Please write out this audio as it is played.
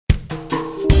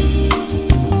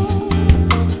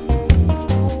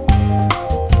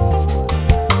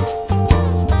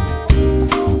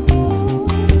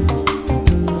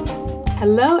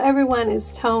everyone,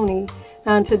 it's Toni.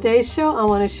 Now in today's show, I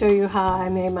want to show you how I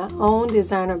made my own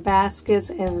designer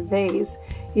baskets and vase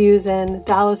using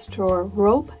dollar store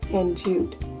rope and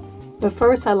jute. But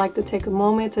first, I'd like to take a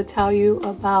moment to tell you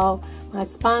about my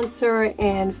sponsor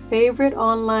and favorite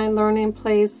online learning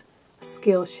place,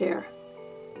 Skillshare.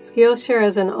 Skillshare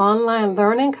is an online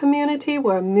learning community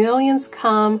where millions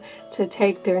come to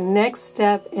take their next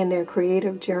step in their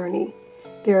creative journey.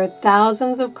 There are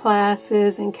thousands of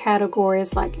classes in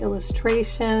categories like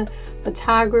illustration,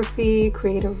 photography,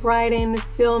 creative writing,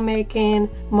 filmmaking,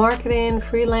 marketing,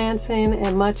 freelancing,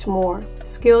 and much more.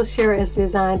 Skillshare is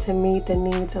designed to meet the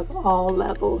needs of all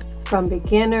levels, from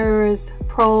beginners,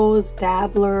 pros,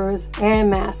 dabblers, and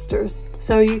masters.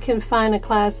 So you can find a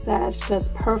class that's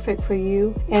just perfect for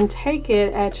you and take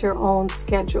it at your own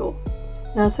schedule.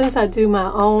 Now, since I do my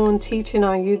own teaching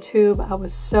on YouTube, I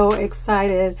was so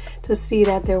excited to see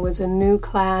that there was a new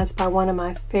class by one of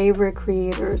my favorite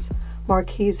creators,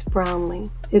 Marquise Brownlee.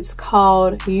 It's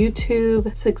called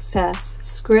YouTube Success,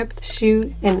 Script,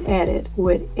 Shoot, and Edit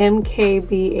with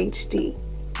MKBHD.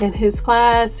 In his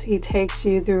class, he takes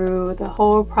you through the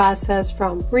whole process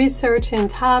from researching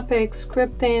topics,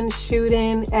 scripting,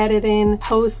 shooting, editing,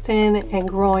 posting, and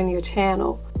growing your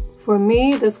channel. For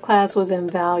me, this class was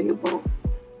invaluable.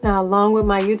 Now, along with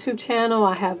my YouTube channel,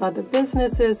 I have other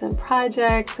businesses and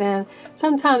projects, and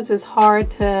sometimes it's hard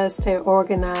to stay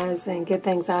organized and get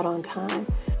things out on time.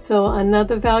 So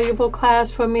another valuable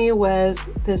class for me was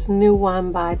this new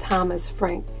one by Thomas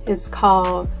Frank. It's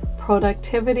called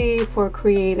Productivity for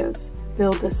Creatives.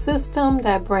 Build a system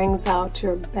that brings out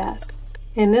your best.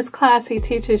 In this class, he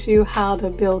teaches you how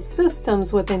to build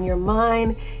systems within your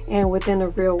mind and within the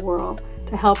real world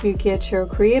to help you get your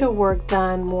creative work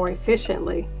done more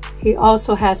efficiently. He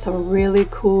also has some really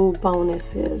cool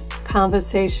bonuses,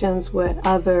 conversations with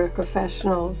other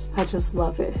professionals. I just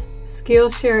love it.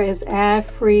 Skillshare is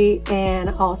ad-free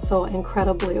and also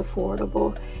incredibly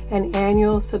affordable. An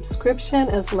annual subscription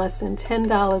is less than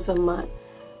 $10 a month.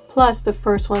 Plus, the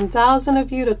first 1,000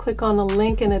 of you to click on the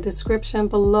link in the description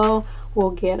below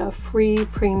will get a free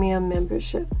premium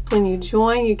membership. When you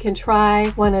join, you can try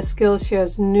one of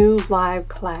Skillshare's new live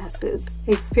classes.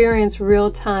 Experience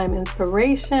real-time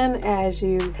inspiration as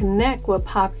you connect with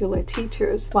popular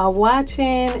teachers while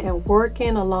watching and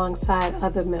working alongside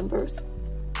other members.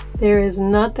 There is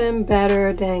nothing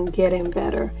better than getting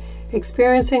better.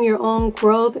 Experiencing your own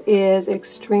growth is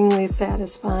extremely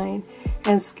satisfying,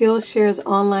 and Skillshare's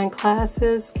online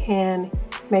classes can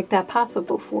make that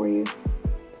possible for you.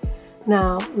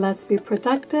 Now, let's be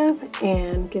productive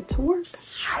and get to work.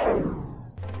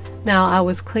 Now, I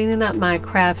was cleaning up my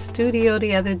craft studio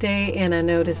the other day, and I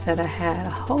noticed that I had a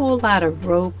whole lot of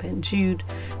rope and jute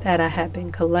that I had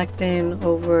been collecting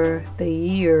over the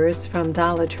years from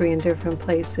Dollar Tree and different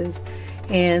places.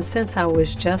 And since I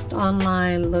was just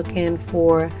online looking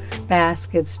for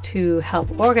baskets to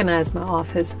help organize my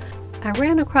office, I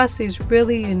ran across these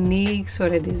really unique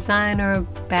sort of designer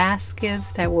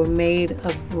baskets that were made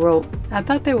of rope. I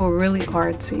thought they were really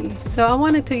artsy. So I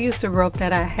wanted to use the rope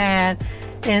that I had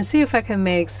and see if I can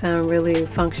make some really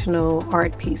functional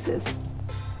art pieces.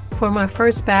 For my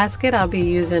first basket, I'll be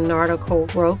using nautical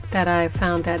rope that I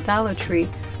found at Dollar Tree.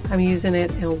 I'm using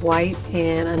it in white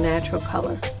and a natural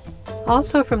color.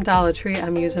 Also from Dollar Tree,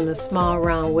 I'm using a small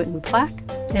round wooden plaque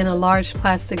and a large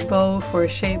plastic bowl for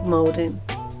shape molding.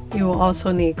 You will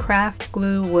also need craft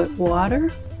glue with water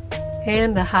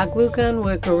and the hot glue gun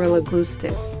with Gorilla Glue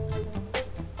sticks.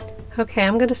 Okay,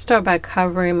 I'm going to start by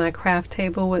covering my craft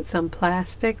table with some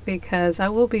plastic because I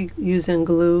will be using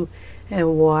glue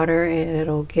and water and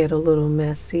it'll get a little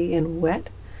messy and wet.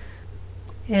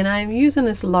 And I'm using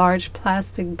this large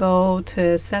plastic bowl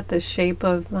to set the shape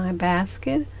of my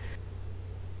basket.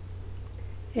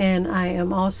 And I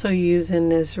am also using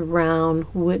this round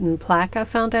wooden plaque I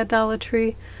found at Dollar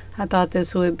Tree. I thought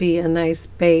this would be a nice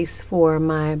base for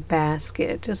my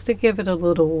basket, just to give it a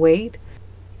little weight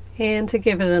and to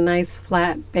give it a nice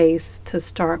flat base to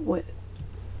start with.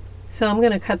 So I'm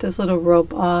going to cut this little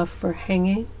rope off for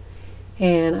hanging,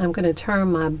 and I'm going to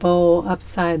turn my bowl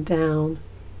upside down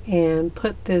and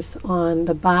put this on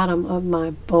the bottom of my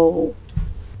bowl.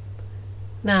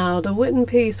 Now, the wooden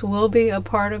piece will be a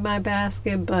part of my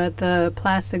basket, but the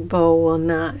plastic bowl will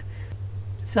not.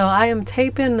 So I am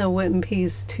taping the wooden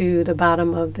piece to the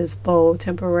bottom of this bowl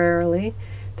temporarily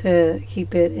to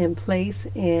keep it in place,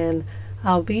 and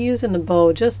I'll be using the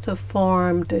bowl just to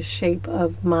form the shape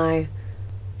of my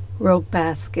rope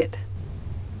basket.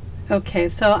 Okay,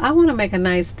 so I want to make a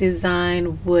nice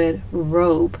design with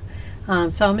rope.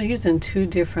 So I'm using two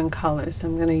different colors.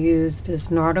 I'm going to use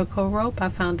this nautical rope I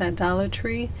found at Dollar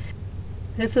Tree,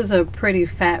 This is a pretty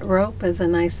fat rope. It's a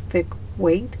nice thick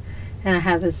weight, and I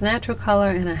have this natural color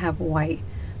and I have white.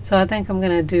 So I think I'm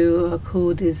going to do a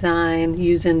cool design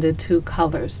using the two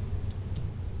colors.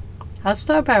 I'll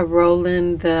start by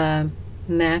rolling the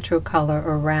natural color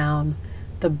around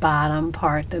the bottom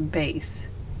part, the base.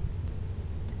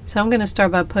 So I'm going to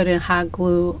start by putting hot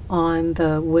glue on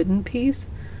the wooden piece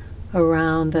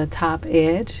around the top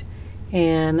edge,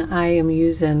 and I am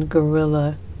using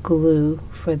Gorilla Glue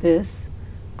for this,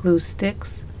 glue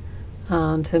sticks,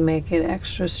 to make it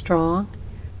extra strong.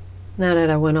 Now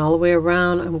that I went all the way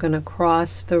around, I'm going to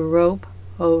cross the rope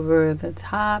over the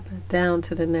top down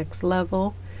to the next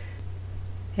level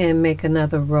and make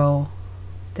another row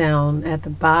down at the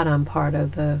bottom part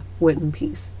of the wooden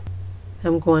piece.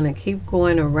 I'm going to keep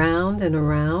going around and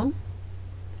around.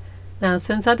 Now,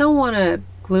 since I don't want to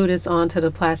glue this onto the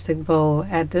plastic bowl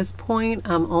at this point,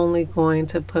 I'm only going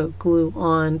to put glue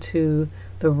onto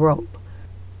the rope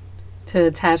to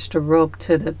attach the rope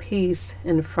to the piece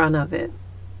in front of it.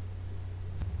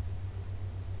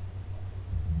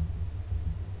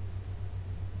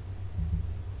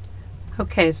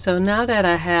 Okay, so now that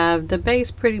I have the base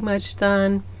pretty much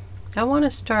done, I want to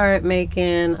start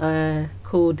making a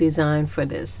cool design for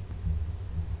this.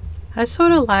 I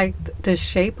sort of liked the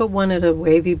shape of one of the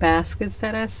wavy baskets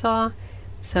that I saw,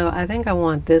 so I think I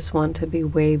want this one to be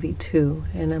wavy too,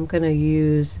 and I'm going to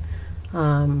use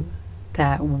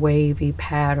that wavy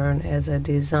pattern as a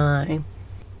design.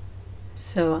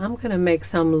 So I'm going to make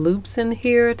some loops in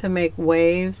here to make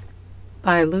waves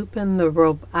by looping the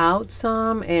rope out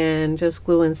some and just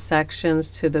gluing sections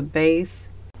to the base.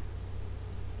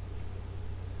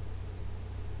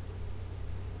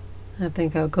 I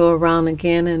think I'll go around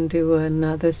again and do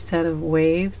another set of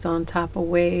waves on top of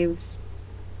waves.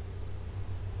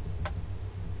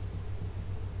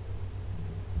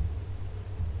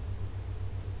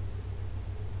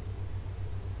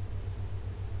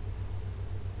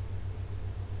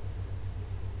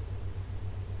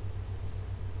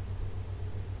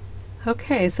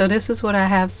 Okay, so this is what I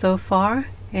have so far,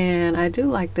 and I do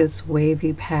like this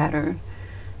wavy pattern.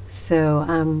 So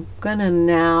I'm gonna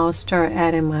now start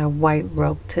adding my white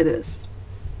rope to this.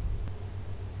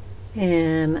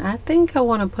 And I think I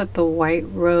want to put the white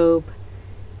rope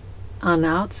on the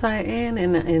outside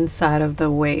and the inside of the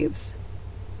waves.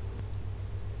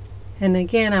 And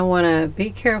again, I want to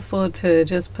be careful to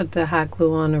just put the hot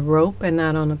glue on the rope and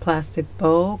not on the plastic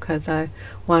bowl, because I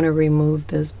want to remove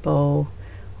this bowl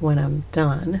when I'm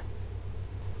done.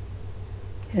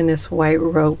 And this white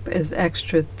rope is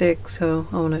extra thick, so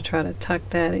I want to try to tuck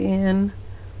that in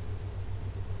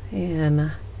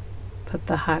and put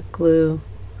the hot glue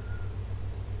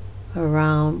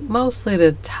around mostly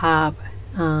the top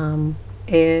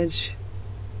edge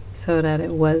so that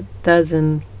it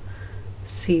doesn't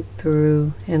seep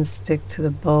through and stick to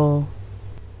the bowl.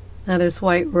 Now this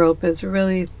white rope is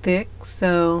really thick,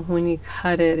 so when you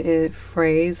cut it, it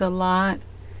frays a lot.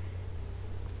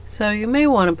 So you may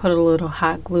want to put a little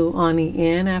hot glue on the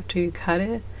end after you cut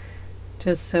it,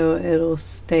 just so it'll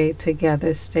stay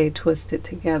together, stay twisted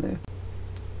together.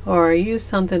 Or use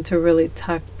something to really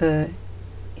tuck the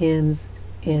ends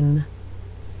in.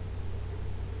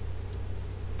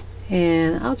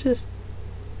 And I'll just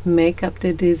make up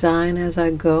the design as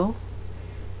I go.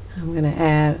 I'm going to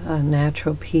add a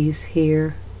natural piece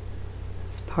here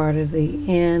as part of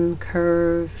the end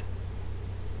curve.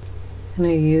 I'm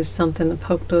going to use something to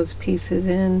poke those pieces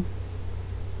in.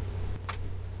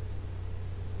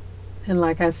 And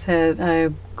like I said, I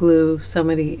glue some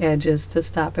of the edges to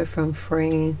stop it from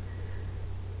fraying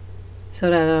so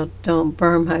that I don't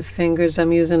burn my fingers.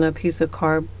 I'm using a piece of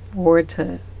cardboard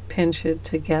to pinch it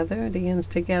together, the ends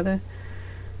together.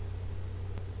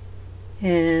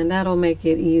 And that'll make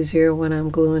it easier when I'm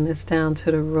gluing this down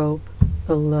to the rope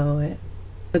below it.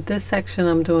 With this section,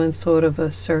 I'm doing sort of a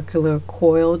circular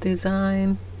coil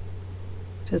design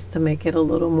just to make it a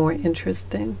little more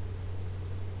interesting.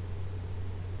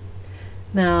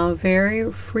 Now,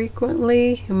 very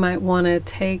frequently, you might want to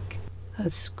take a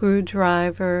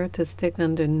screwdriver to stick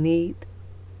underneath,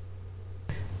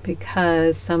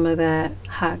 because some of that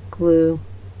hot glue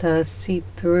does seep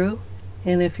through.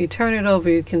 And if you turn it over,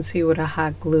 you can see where the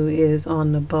hot glue is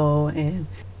on the bowl, and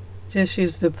just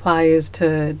use the pliers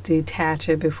to detach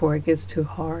it before it gets too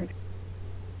hard.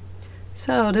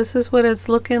 So this is what it's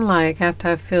looking like after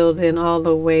I filled in all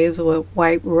the waves with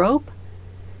white rope.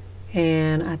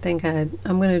 And I think I'm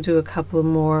going to do a couple of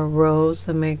more rows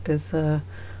to make this a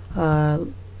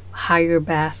higher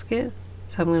basket.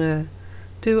 So I'm going to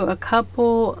do a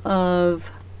couple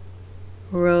of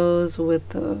rows with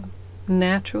the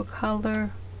natural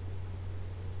color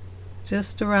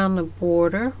just around the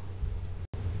border.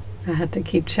 I had to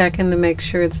keep checking to make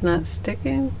sure it's not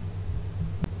sticking.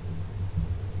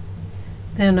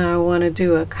 Then I want to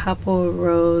do a couple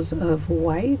rows of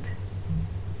white.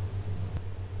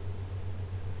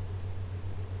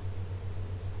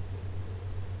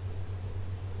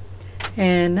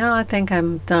 And now I think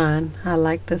I'm done. I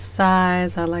like the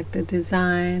size, I like the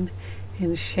design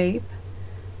and shape.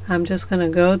 I'm just going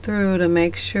to go through to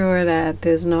make sure that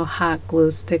there's no hot glue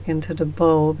sticking to the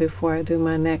bowl before I do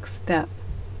my next step.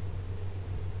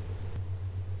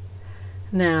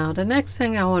 Now the next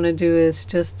thing I want to do is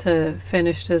just to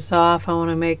finish this off. I want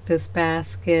to make this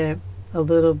basket a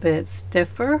little bit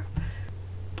stiffer.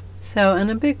 So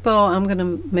in a big bowl, I'm going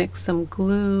to mix some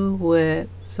glue with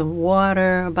some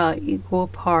water, about equal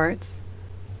parts.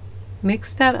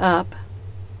 Mix that up,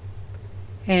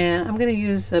 and I'm going to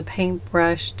use a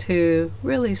paintbrush to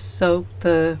really soak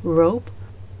the rope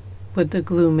with the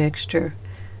glue mixture.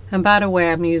 And by the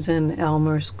way, I'm using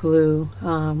Elmer's glue,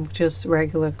 just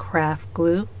regular craft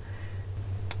glue.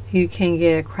 You can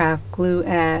get craft glue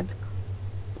at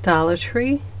Dollar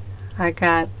Tree. I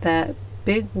got that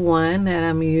big one that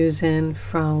I'm using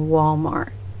from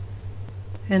Walmart.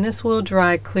 And this will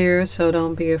dry clear, so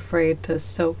don't be afraid to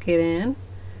soak it in.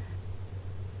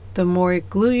 The more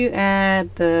glue you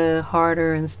add, the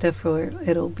harder and stiffer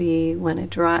it'll be when it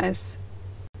dries.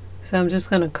 So I'm just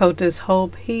going to coat this whole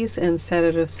piece and set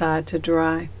it aside to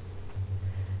dry.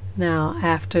 Now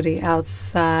after the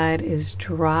outside is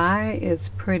dry, it's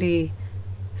pretty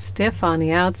stiff on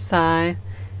the outside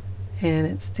and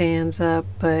it stands up,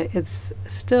 but it's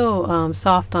still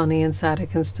soft on the inside. It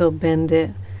can still bend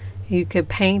it. You could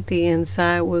paint the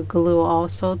inside with glue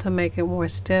also to make it more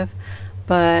stiff,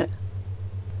 but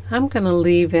I'm going to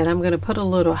leave it. I'm going to put a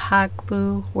little hot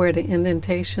glue where the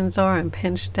indentations are and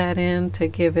pinch that in to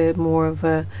give it more of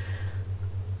a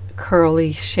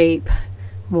curly shape,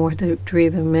 more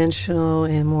three-dimensional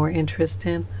and more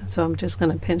interesting. So I'm just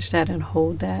going to pinch that and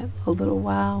hold that a little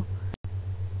while.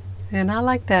 And I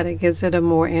like that. It gives it a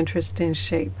more interesting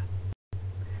shape.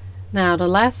 Now the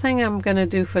last thing I'm going to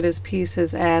do for this piece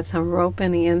is add some rope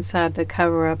in the inside to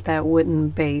cover up that wooden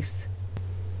base.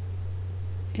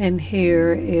 And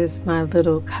here is my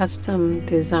little custom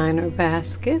designer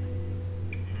basket.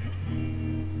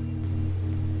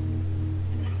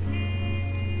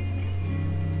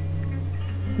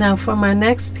 Now for my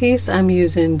next piece, I'm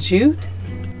using jute,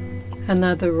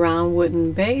 another round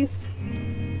wooden base,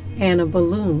 and a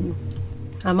balloon.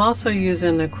 I'm also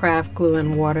using the craft glue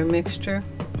and water mixture.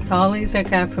 All these I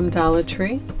got from Dollar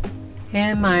Tree,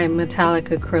 and my metallic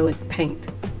acrylic paint.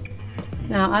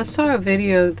 Now I saw a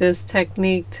video of this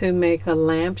technique to make a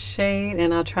lampshade,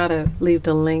 and I'll try to leave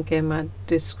the link in my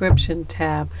description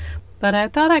tab. But I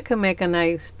thought I could make a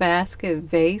nice basket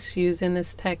vase using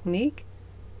this technique.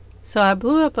 So I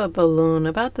blew up a balloon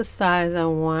about the size I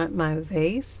want my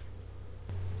vase.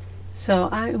 So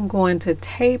I am going to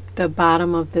tape the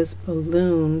bottom of this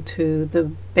balloon to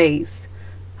the base.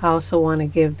 I also want to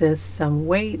give this some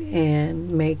weight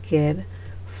and make it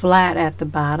flat at the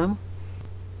bottom,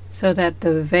 so that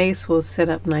the vase will sit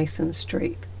up nice and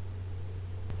straight.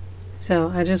 So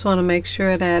I just want to make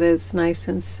sure that it's nice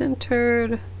and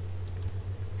centered,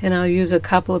 and I'll use a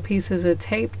couple of pieces of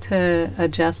tape to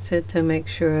adjust it to make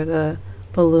sure the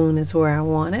balloon is where I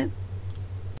want it.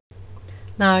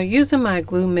 Now using my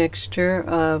glue mixture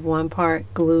of 1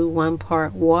 part glue, 1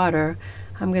 part water,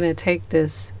 I'm going to take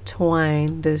this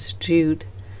twine, this jute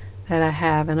that I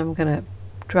have, and I'm going to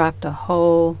drop the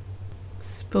whole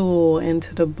spool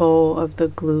into the bowl of the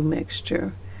glue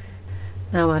mixture.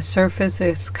 Now my surface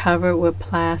is covered with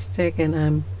plastic, and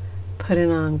I'm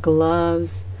putting on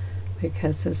gloves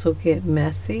because this will get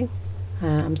messy.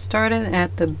 And I'm starting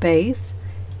at the base,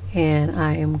 and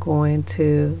I am going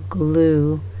to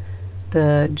glue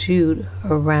the jute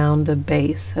around the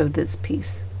base of this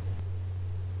piece.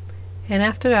 And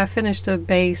after I finish the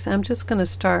base, I'm just going to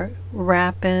start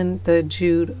wrapping the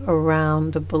jute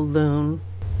around the balloon.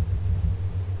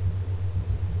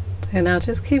 And I'll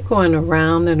just keep going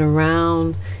around and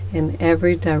around in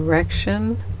every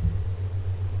direction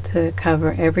to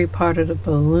cover every part of the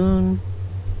balloon.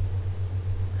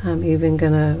 I'm even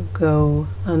going to go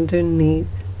underneath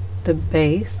the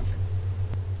base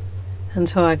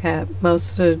until I got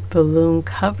most of the balloon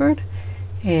covered.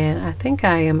 And I think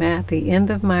I am at the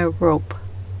end of my rope.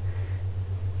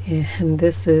 And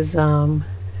this is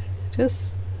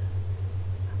just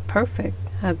perfect.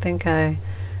 I think I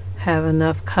have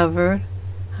enough covered.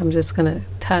 I'm just going to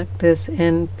tuck this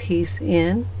end piece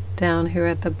in down here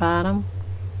at the bottom.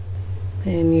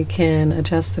 And you can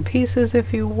adjust the pieces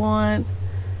if you want.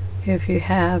 if you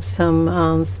have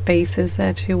some spaces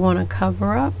that you want to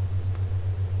cover up.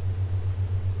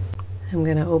 I'm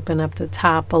going to open up the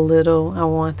top a little. I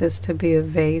want this to be a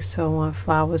vase, so I want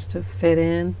flowers to fit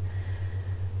in.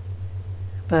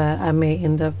 But I may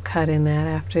end up cutting that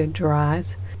after it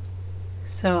dries.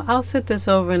 So I'll set this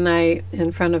overnight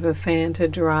in front of a fan to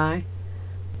dry.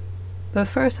 But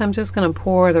first I'm just going to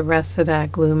pour the rest of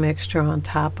that glue mixture on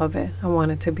top of it. I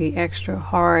want it to be extra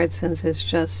hard since it's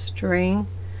just string.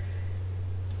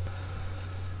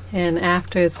 And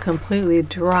after it's completely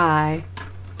dry,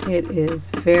 it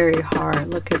is very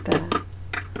hard. Look at that.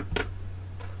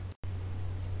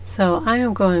 So I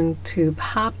am going to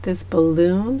pop this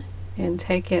balloon and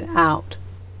take it out.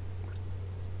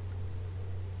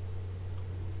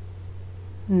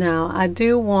 Now I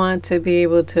do want to be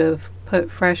able to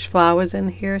put fresh flowers in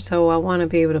here, so I want to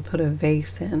be able to put a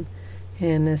vase in,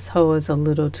 and this hole is a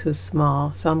little too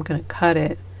small, so I'm going to cut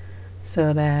it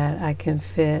so that I can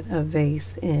fit a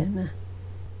vase in.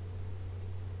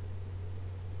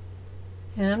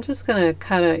 And I'm just going to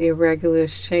cut an irregular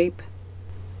shape.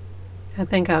 I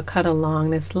think I'll cut along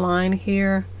this line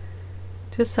here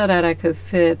just so that I could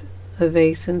fit a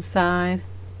vase inside.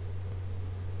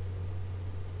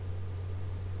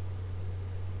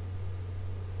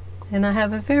 And I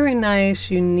have a very nice,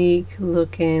 unique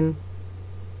looking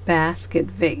basket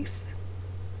vase.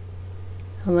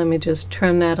 And let me just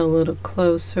trim that a little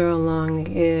closer along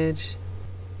the edge.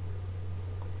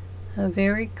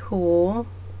 Very cool.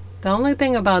 The only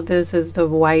thing about this is the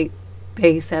white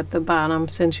base at the bottom.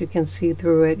 Since you can see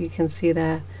through it, you can see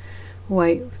that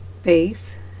white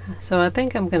base. So I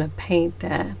think I'm going to paint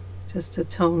that just to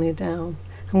tone it down.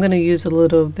 I'm going to use a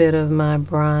little bit of my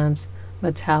bronze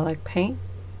metallic paint.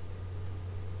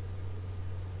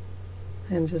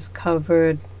 And just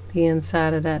covered the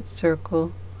inside of that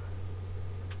circle.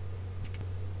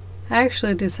 I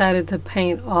actually decided to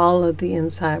paint all of the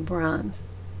inside bronze.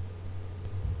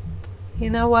 You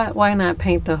know what? Why not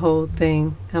paint the whole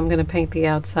thing? I'm going to paint the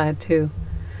outside too.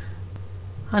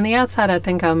 On the outside, I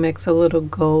think I'll mix a little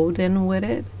gold in with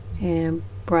it and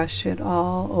brush it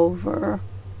all over.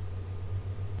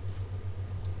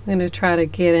 I'm going to try to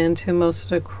get into most of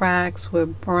the cracks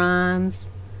with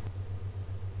bronze.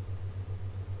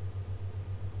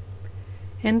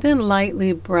 And then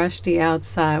lightly brush the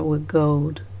outside with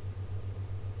gold.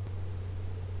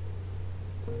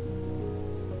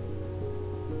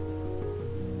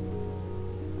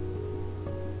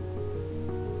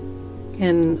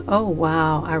 And oh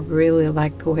wow, I really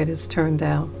like the way this turned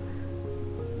out.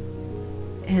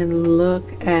 And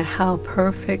look at how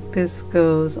perfect this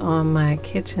goes on my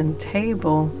kitchen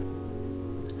table.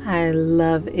 I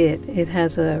love it. It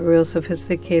has a real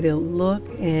sophisticated look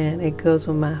and it goes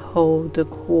with my whole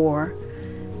decor.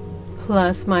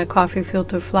 Plus my coffee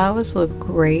filter flowers look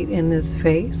great in this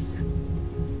vase.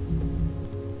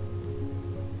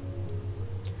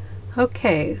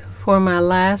 Okay, for my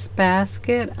last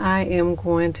basket I am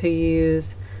going to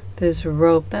use this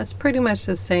rope. That's pretty much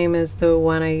the same as the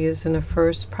one I used in the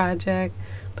first project,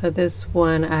 but this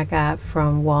one I got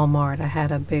from Walmart. I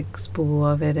had a big spool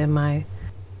of it in my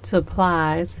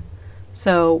supplies.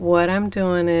 So what I'm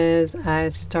doing is I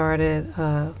started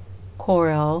a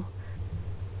coil.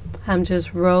 I'm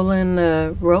just rolling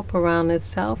the rope around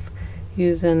itself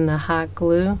using the hot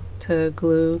glue to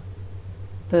glue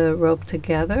the rope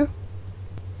together.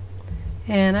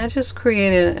 And I just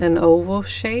created an oval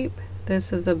shape.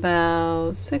 This is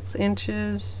about 6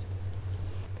 inches,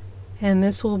 and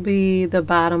this will be the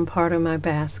bottom part of my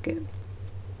basket.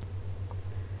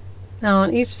 Now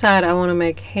on each side I want to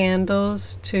make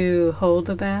handles to hold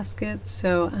the basket,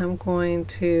 so I'm going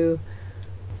to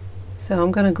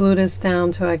glue this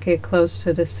down till I get close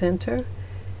to the center,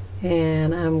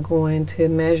 and I'm going to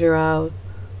measure out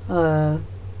a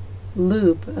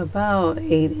loop about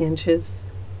 8 inches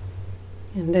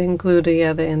and then glue the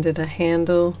other end of the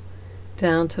handle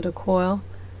down to the coil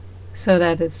so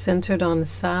that it's centered on the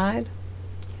side.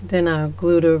 Then I'll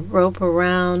glue the rope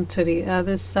around to the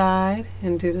other side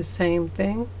and do the same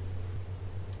thing.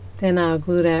 Then I'll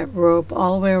glue that rope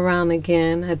all the way around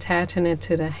again, attaching it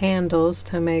to the handles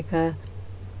to make a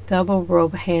double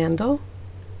rope handle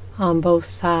on both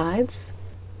sides.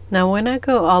 Now when I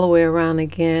go all the way around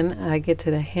again, I get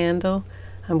to the handle,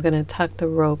 I'm going to tuck the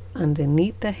rope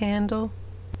underneath the handle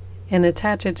and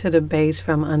attach it to the base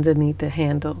from underneath the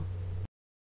handle.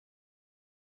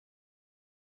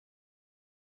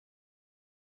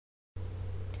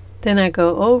 Then I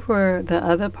go over the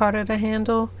other part of the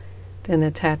handle, then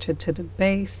attach it to the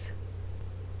base.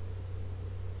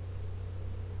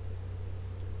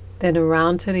 Then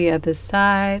around to the other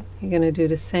side, you're going to do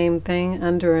the same thing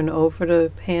under and over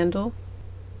the handle.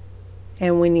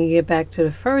 And when you get back to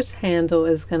the first handle,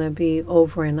 it's going to be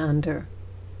over and under.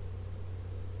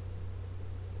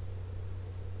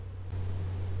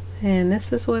 And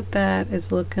this is what that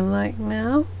is looking like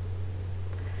now.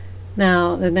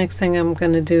 Now the next thing I'm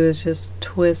going to do is just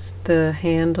twist the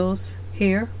handles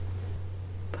here.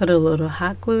 Put a little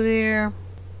hot glue there.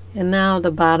 And now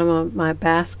the bottom of my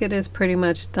basket is pretty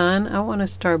much done. I want to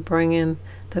start bringing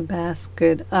the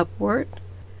basket upward.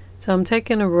 So I'm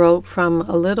taking a rope from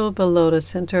a little below the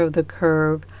center of the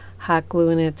curve, hot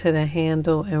gluing it to the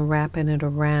handle and wrapping it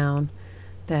around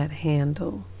that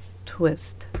handle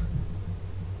twist.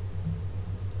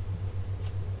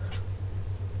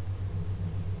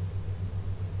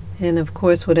 And of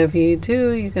course, whatever you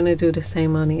do, you're going to do the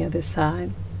same on the other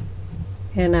side.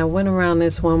 And I went around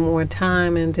this one more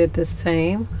time and did the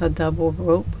same, a double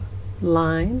rope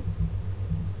line.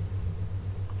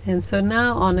 And so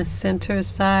now on the center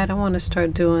side, I want to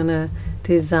start doing a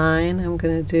design. I'm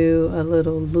going to do a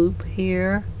little loop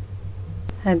here.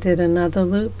 I did another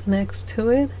loop next to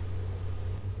it.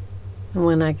 And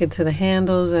when I get to the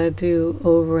handles, I do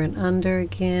over and under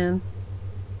again.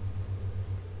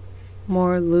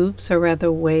 More loops, or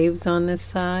rather waves, on this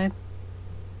side.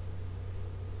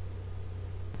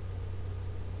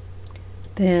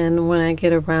 Then when I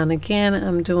get around again,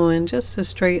 I'm doing just a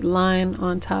straight line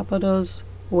on top of those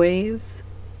waves.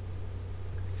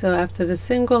 So after the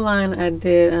single line, I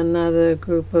did another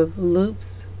group of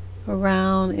loops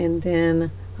around, and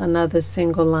then another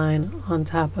single line on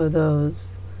top of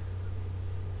those.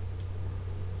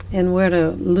 And where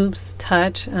the loops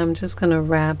touch, I'm just going to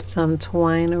wrap some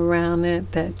twine around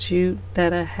it, that jute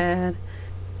that I had.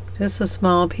 Just a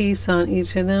small piece on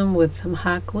each of them with some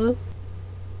hot glue.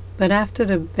 But after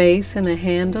the base and the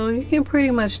handle, you can pretty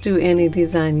much do any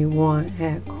design you want.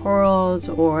 Add corals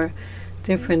or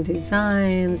different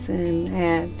designs and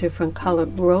add different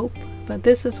colored rope. But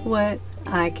this is what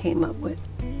I came up with.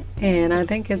 And I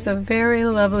think it's a very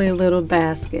lovely little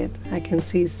basket. I can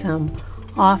see some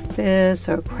office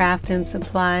or crafting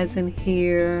supplies in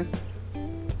here.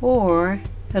 Or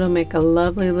it'll make a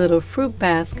lovely little fruit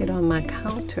basket on my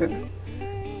counter.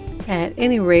 At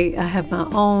any rate, I have my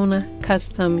own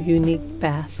custom unique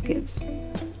baskets.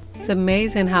 It's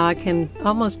amazing how I can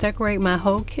almost decorate my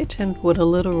whole kitchen with a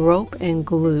little rope and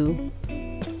glue.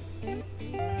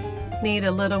 Need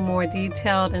a little more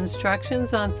detailed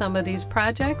instructions on some of these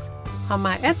projects? On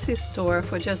my Etsy store,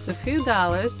 for just a few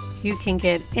dollars, you can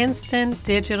get instant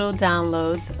digital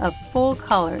downloads of full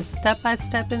color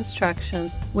step-by-step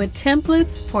instructions with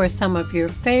templates for some of your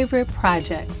favorite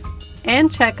projects.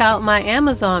 And check out my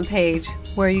Amazon page,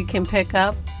 where you can pick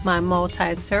up my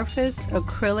multi-surface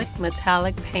acrylic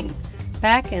metallic paint,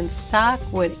 back in stock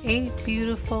with 8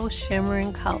 beautiful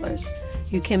shimmering colors.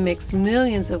 You can mix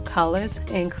millions of colors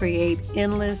and create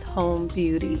endless home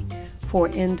beauty for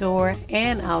indoor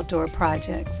and outdoor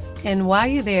projects. And while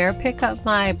you're there, pick up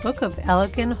my Book of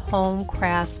Elegant Home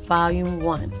Crafts Volume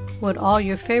 1. With all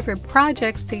your favorite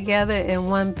projects together in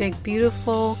one big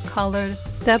beautiful colored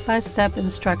step-by-step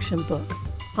instruction book.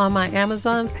 On my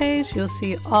Amazon page, you'll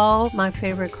see all my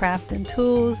favorite crafting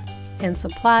tools and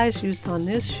supplies used on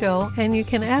this show, and you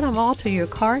can add them all to your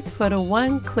cart for the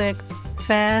one-click,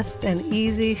 fast and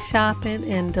easy shopping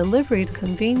and delivery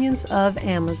convenience of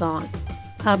Amazon.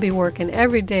 I'll be working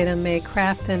every day to make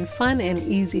crafting fun and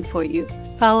easy for you.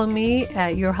 Follow me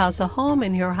at Your House of Home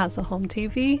and Your House of Home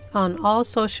TV on all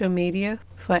social media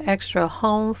for extra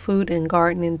home, food, and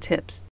gardening tips.